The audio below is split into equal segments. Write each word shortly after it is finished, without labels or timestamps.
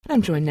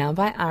I'm joined now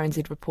by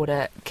RNZ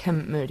reporter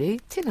Kim Moodie,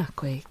 tēnā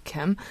koe,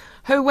 Kim,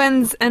 who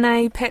wins in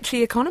a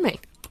patchy economy.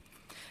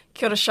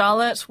 Kia ora,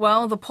 Charlotte.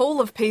 Well, the pool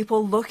of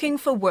people looking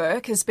for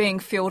work is being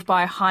fueled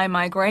by high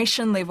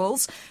migration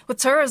levels, with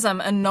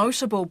tourism a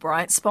notable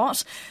bright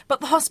spot.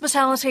 But the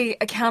hospitality,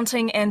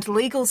 accounting and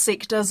legal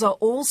sectors are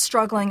all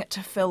struggling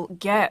to fill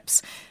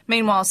gaps.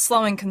 Meanwhile,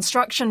 slowing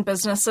construction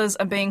businesses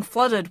are being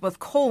flooded with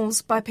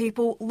calls by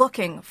people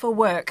looking for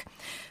work.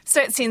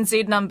 Stats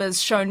NZ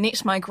numbers show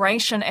net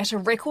migration at a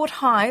record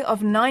high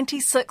of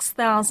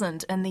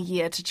 96,000 in the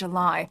year to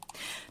July.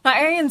 Now,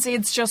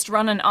 ANZ's just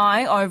run an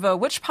eye over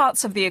which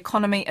parts of the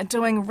economy are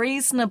doing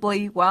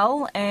reasonably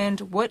well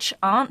and which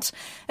aren't.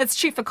 Its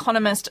chief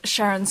economist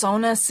Sharon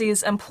Zona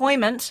says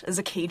employment is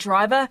a key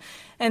driver,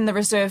 and the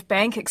Reserve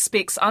Bank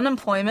expects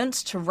unemployment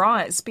to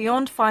rise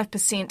beyond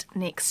 5%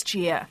 next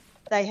year.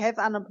 They have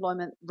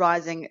unemployment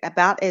rising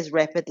about as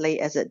rapidly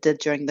as it did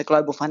during the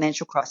global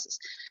financial crisis.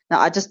 Now,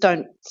 I just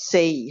don't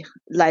see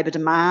labour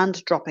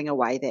demand dropping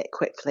away that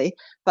quickly,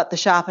 but the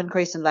sharp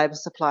increase in labour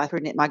supply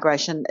through net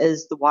migration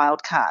is the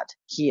wild card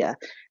here,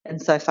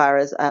 insofar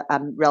as a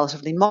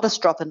relatively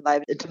modest drop in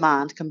labour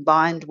demand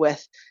combined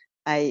with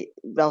a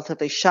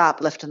relatively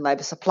sharp lift in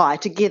labour supply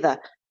together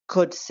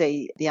could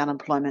see the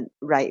unemployment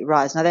rate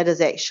rise. Now, that is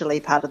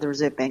actually part of the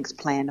Reserve Bank's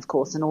plan, of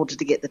course, in order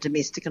to get the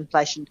domestic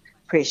inflation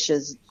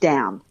pressures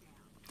down.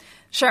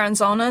 Sharon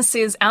Zona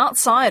says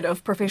outside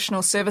of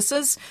professional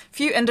services,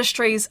 few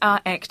industries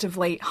are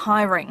actively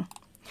hiring.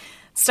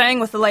 Staying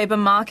with the labour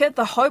market,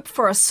 the hope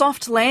for a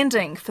soft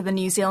landing for the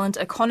New Zealand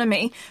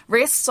economy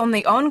rests on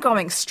the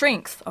ongoing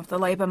strength of the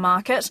labour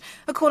market,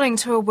 according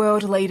to a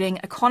world-leading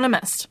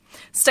economist.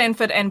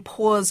 Stanford and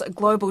Poor's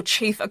global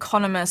chief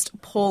economist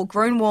Paul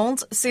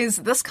Grunwald says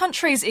this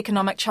country's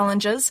economic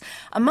challenges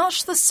are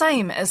much the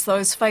same as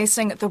those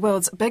facing the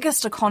world's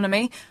biggest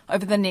economy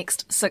over the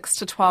next 6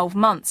 to 12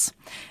 months.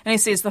 And he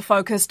says the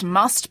focus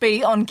must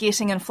be on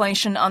getting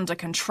inflation under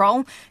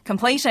control,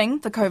 completing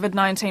the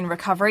COVID-19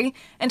 recovery,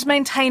 and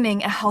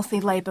maintaining a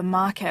healthy labour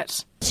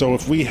market. So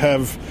if we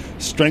have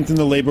strength in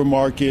the labour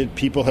market,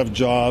 people have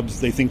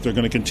jobs, they think they're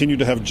going to continue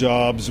to have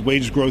jobs,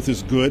 wage growth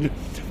is good,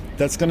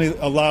 that's going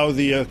to allow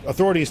the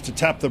authorities to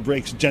tap the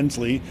brakes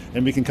gently,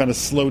 and we can kind of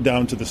slow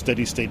down to the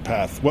steady state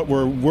path. What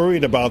we're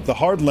worried about, the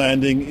hard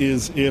landing,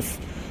 is if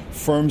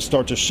firms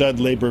start to shed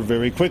labour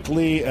very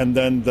quickly and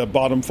then the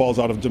bottom falls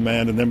out of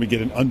demand and then we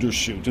get an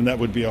undershoot, and that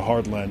would be a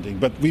hard landing.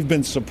 But we've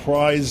been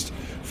surprised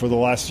for the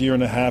last year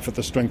and a half at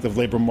the strength of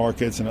labour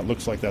markets, and it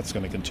looks like that's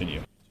going to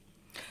continue.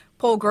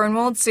 Paul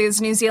Grunwald says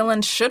New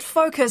Zealand should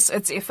focus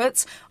its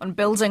efforts on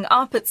building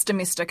up its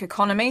domestic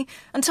economy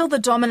until the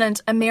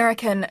dominant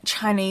American,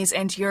 Chinese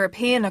and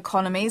European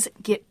economies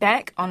get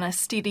back on a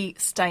steady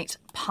state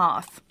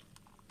path.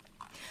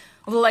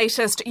 The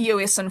latest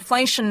US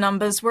inflation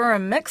numbers were a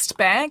mixed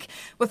bag,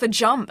 with a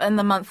jump in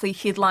the monthly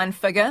headline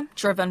figure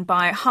driven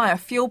by higher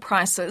fuel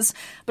prices,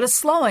 but a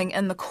slowing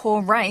in the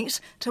core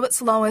rate to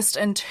its lowest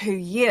in 2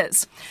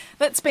 years.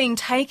 That's being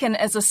taken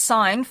as a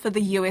sign for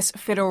the US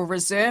Federal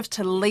Reserve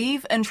to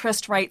leave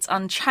interest rates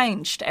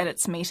unchanged at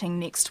its meeting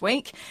next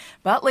week,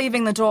 but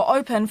leaving the door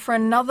open for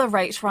another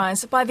rate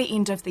rise by the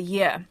end of the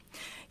year.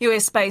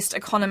 US-based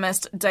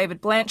economist David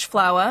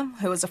Blanchflower,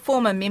 who is a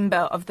former member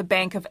of the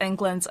Bank of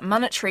England's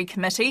Monetary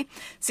Committee,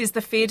 says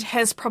the Fed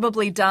has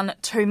probably done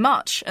too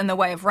much in the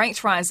way of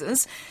rate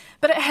rises,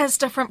 but it has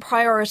different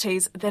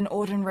priorities than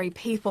ordinary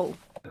people.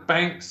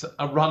 Banks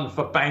are run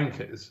for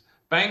bankers.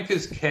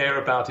 Bankers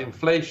care about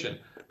inflation,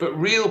 but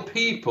real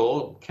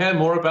people care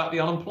more about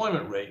the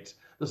unemployment rate.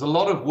 There's a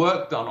lot of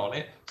work done on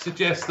it,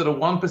 suggests that a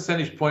 1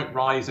 percentage point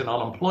rise in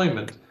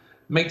unemployment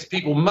makes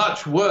people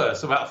much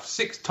worse, about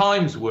 6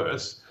 times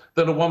worse,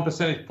 than a 1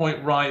 percentage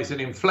point rise in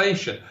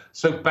inflation.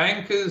 So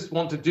bankers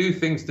want to do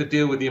things to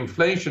deal with the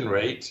inflation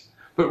rate,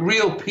 but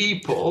real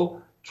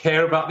people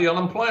care about the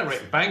unemployment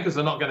rate. Bankers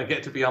are not going to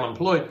get to be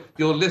unemployed.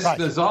 Your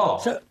listeners are.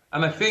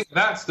 And I think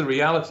that's the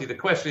reality. The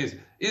question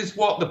is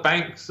what the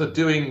banks are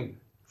doing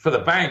for the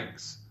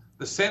banks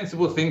the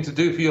sensible thing to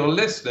do for your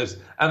listeners?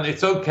 And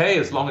it's okay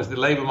as long as the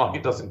labour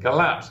market doesn't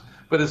collapse.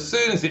 But as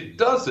soon as it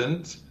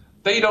doesn't,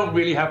 they don't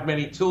really have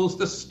many tools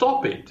to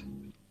stop it.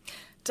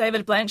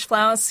 David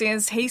Blanchflower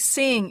says he's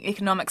seeing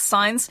economic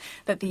signs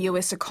that the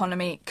US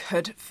economy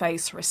could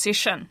face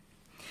recession.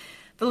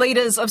 The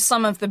leaders of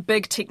some of the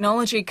big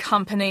technology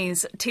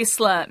companies,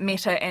 Tesla,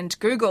 Meta and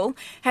Google,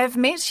 have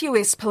met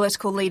US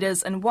political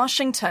leaders in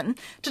Washington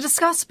to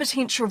discuss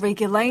potential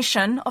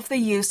regulation of the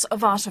use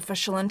of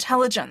artificial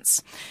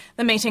intelligence.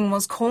 The meeting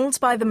was called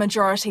by the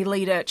Majority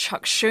Leader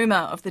Chuck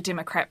Schumer of the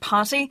Democrat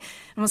Party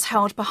and was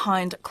held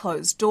behind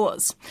closed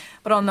doors.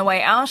 But on the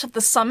way out of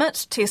the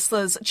summit,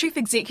 Tesla's chief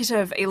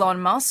executive Elon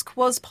Musk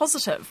was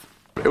positive.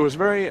 It was a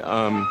very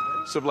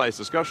civilized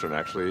discussion,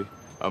 actually,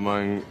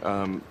 among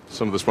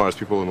some of the smartest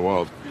people in the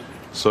world.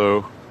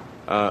 So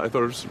I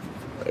thought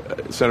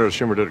Senator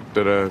Schumer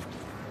did a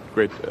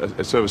great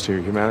service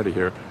to humanity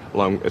here,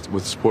 along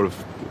with support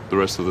of the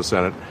rest of the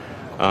Senate.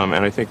 And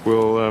I think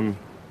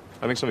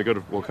something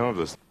good will come of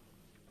this.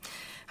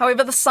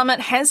 However, the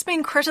summit has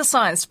been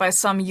criticised by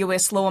some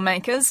US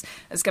lawmakers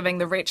as giving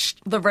the rich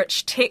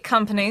tech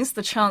companies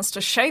the chance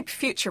to shape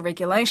future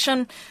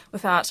regulation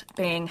without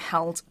being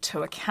held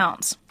to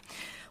account.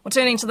 Well,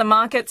 turning to the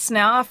markets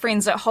now, our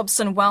friends at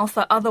Hobson Wealth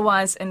are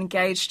otherwise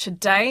engaged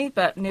today,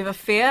 but never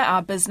fear,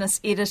 our business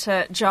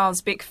editor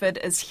Giles Beckford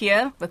is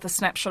here with a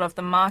snapshot of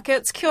the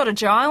markets. Kia ora,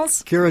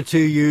 Giles. Kia ora to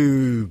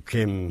you,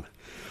 Kim.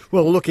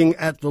 Well, looking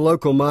at the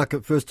local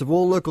market, first of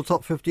all, local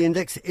top 50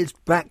 index is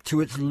back to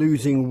its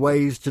losing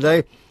ways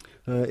today.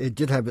 It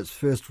did have its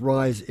first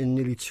rise in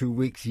nearly 2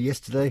 weeks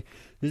yesterday.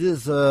 It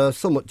is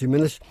somewhat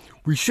diminished.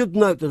 We should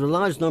note that a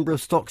large number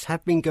of stocks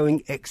have been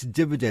going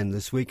ex-dividend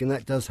this week, and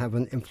that does have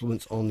an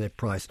influence on their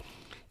price.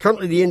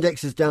 Currently, the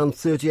index is down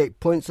 38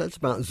 points. That's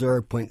about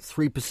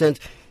 0.3%,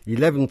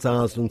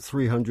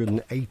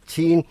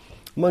 11,318.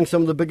 Among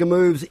some of the bigger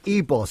moves,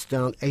 EBOS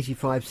down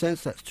 85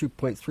 cents. That's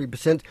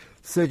 2.3%,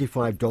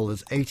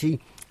 $35.80.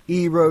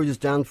 E-Road is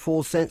down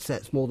 4 cents.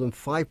 That's more than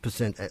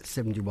 5% at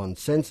 71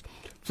 cents.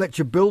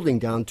 Fletcher Building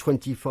down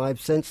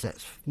 25 cents.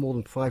 That's more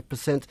than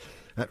 5%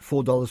 at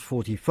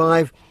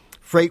 $4.45.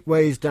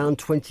 Freightways down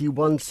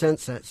 21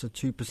 cents. That's a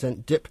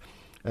 2% dip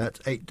at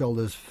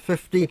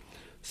 $8.50.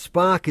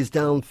 Spark is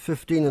down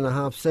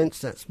 15.5 cents.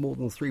 That's more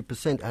than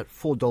 3% at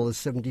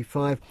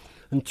 $4.75.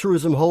 And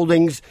Tourism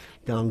Holdings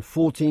down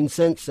 14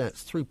 cents.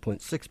 That's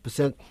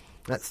 3.6%.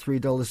 That's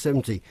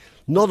 $3.70.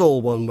 Not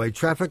all one-way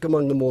traffic.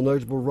 Among the more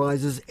notable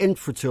rises,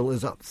 Infratil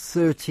is up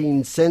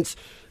 13 cents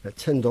at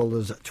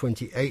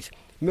 $10.28.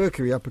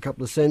 Mercury up a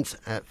couple of cents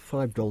at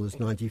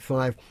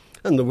 $5.95.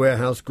 And the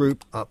Warehouse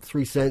Group up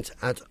 3 cents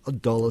at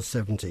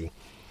 $1.70.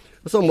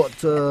 A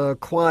somewhat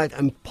quiet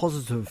and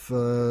positive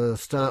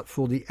start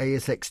for the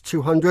ASX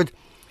 200.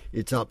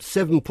 It's up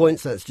 7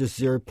 points, that's just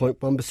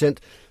 0.1%,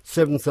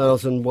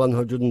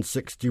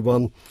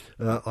 7,161.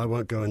 I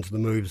won't go into the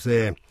moves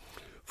there.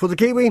 For the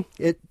Kiwi,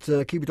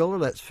 Kiwi dollar,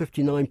 that's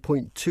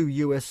 59.2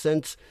 US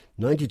cents,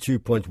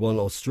 92.1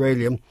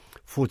 Australian,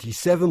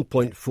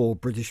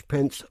 47.4 British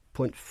pence,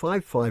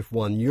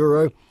 0.551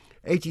 euro,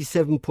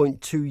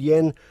 87.2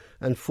 yen,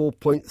 and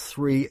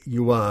 4.3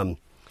 yuan.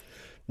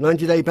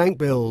 90-day bank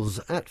bills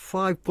at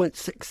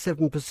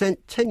 5.67%,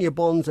 10-year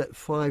bonds at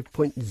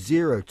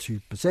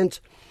 5.02%.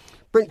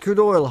 Brent crude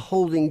oil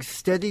holding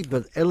steady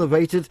but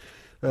elevated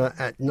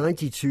at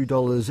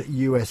 $92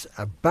 US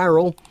a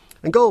barrel.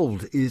 And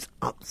gold is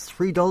up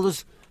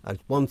 $3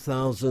 at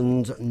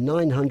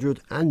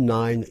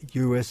 $1,909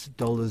 US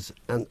dollars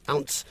an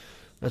ounce.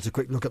 That's a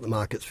quick look at the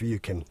markets for you,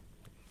 Kim.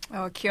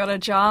 Oh, kia ora,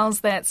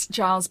 Giles. That's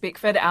Giles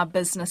Beckford, our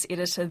business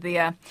editor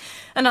there.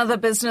 Another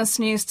business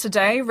news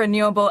today,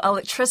 renewable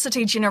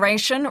electricity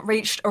generation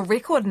reached a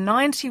record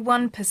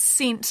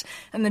 91%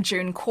 in the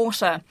June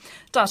quarter.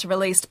 Data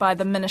released by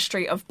the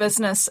Ministry of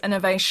Business,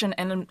 Innovation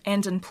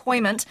and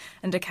Employment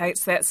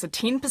indicates that's a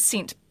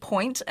 10%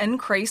 point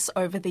increase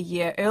over the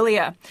year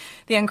earlier.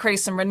 The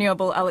increase in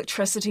renewable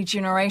electricity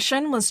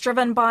generation was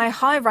driven by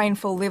high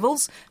rainfall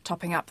levels,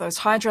 topping up those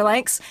hydro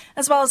lakes,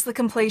 as well as the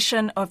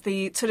completion of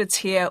the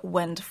Turitea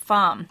wind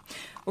farm.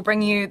 We'll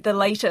bring you the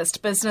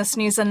latest business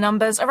news and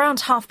numbers around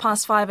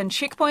 5:30 in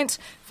Checkpoint.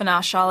 For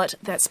now, Charlotte,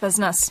 that's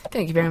business.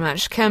 Thank you very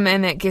much, Kim,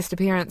 and that guest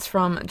appearance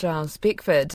from Giles Beckford.